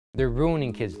They're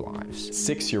ruining kids' lives.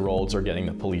 6-year-olds are getting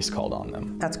the police called on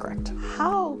them. That's correct.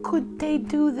 How could they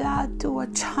do that to a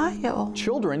child?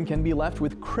 Children can be left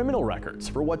with criminal records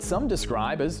for what some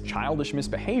describe as childish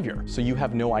misbehavior. So you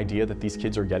have no idea that these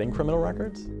kids are getting criminal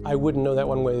records? I wouldn't know that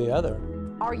one way or the other.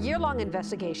 Our year-long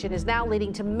investigation is now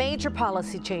leading to major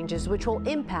policy changes which will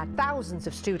impact thousands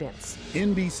of students.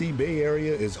 NBC Bay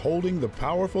Area is holding the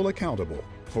powerful accountable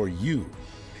for you.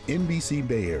 NBC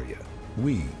Bay Area,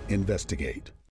 we investigate.